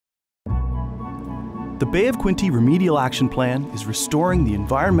The Bay of Quinte Remedial Action Plan is restoring the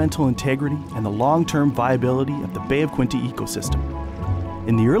environmental integrity and the long-term viability of the Bay of Quinte ecosystem.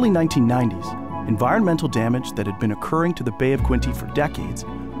 In the early 1990s, environmental damage that had been occurring to the Bay of Quinte for decades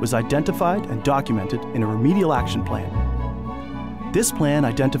was identified and documented in a remedial action plan. This plan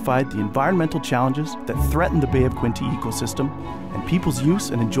identified the environmental challenges that threaten the Bay of Quinte ecosystem and people's use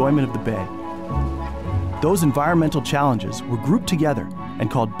and enjoyment of the bay. Those environmental challenges were grouped together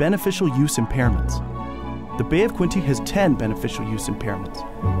and called beneficial use impairments. The Bay of Quinte has 10 beneficial use impairments,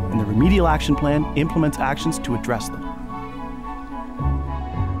 and the Remedial Action Plan implements actions to address them.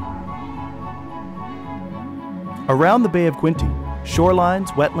 Around the Bay of Quinte, shorelines,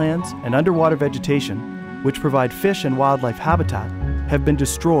 wetlands, and underwater vegetation, which provide fish and wildlife habitat, have been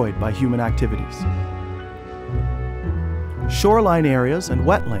destroyed by human activities. Shoreline areas and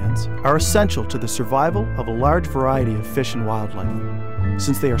wetlands are essential to the survival of a large variety of fish and wildlife,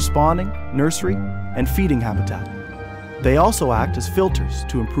 since they are spawning, nursery, and feeding habitat. They also act as filters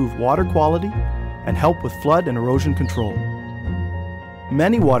to improve water quality and help with flood and erosion control.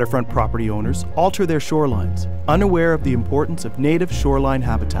 Many waterfront property owners alter their shorelines, unaware of the importance of native shoreline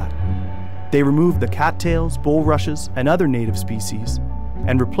habitat. They remove the cattails, bulrushes, and other native species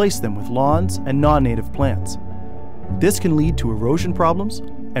and replace them with lawns and non-native plants. This can lead to erosion problems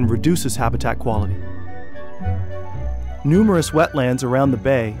and reduces habitat quality. Numerous wetlands around the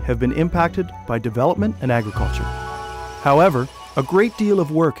bay have been impacted by development and agriculture. However, a great deal of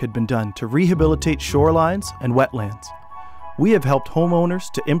work had been done to rehabilitate shorelines and wetlands. We have helped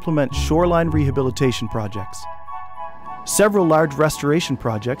homeowners to implement shoreline rehabilitation projects. Several large restoration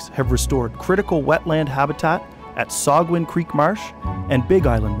projects have restored critical wetland habitat at Saugwin Creek Marsh and Big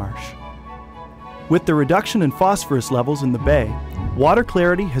Island Marsh. With the reduction in phosphorus levels in the bay, water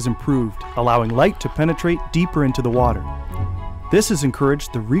clarity has improved, allowing light to penetrate deeper into the water. This has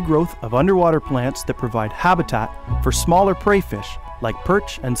encouraged the regrowth of underwater plants that provide habitat for smaller prey fish like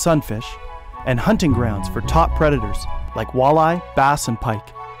perch and sunfish, and hunting grounds for top predators like walleye, bass, and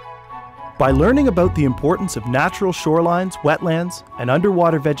pike. By learning about the importance of natural shorelines, wetlands, and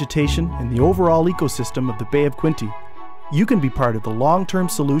underwater vegetation in the overall ecosystem of the Bay of Quinte, you can be part of the long-term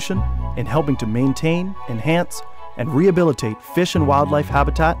solution in helping to maintain, enhance, and rehabilitate fish and wildlife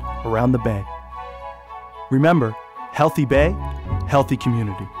habitat around the bay. Remember, healthy bay, healthy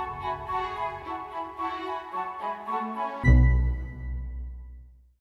community.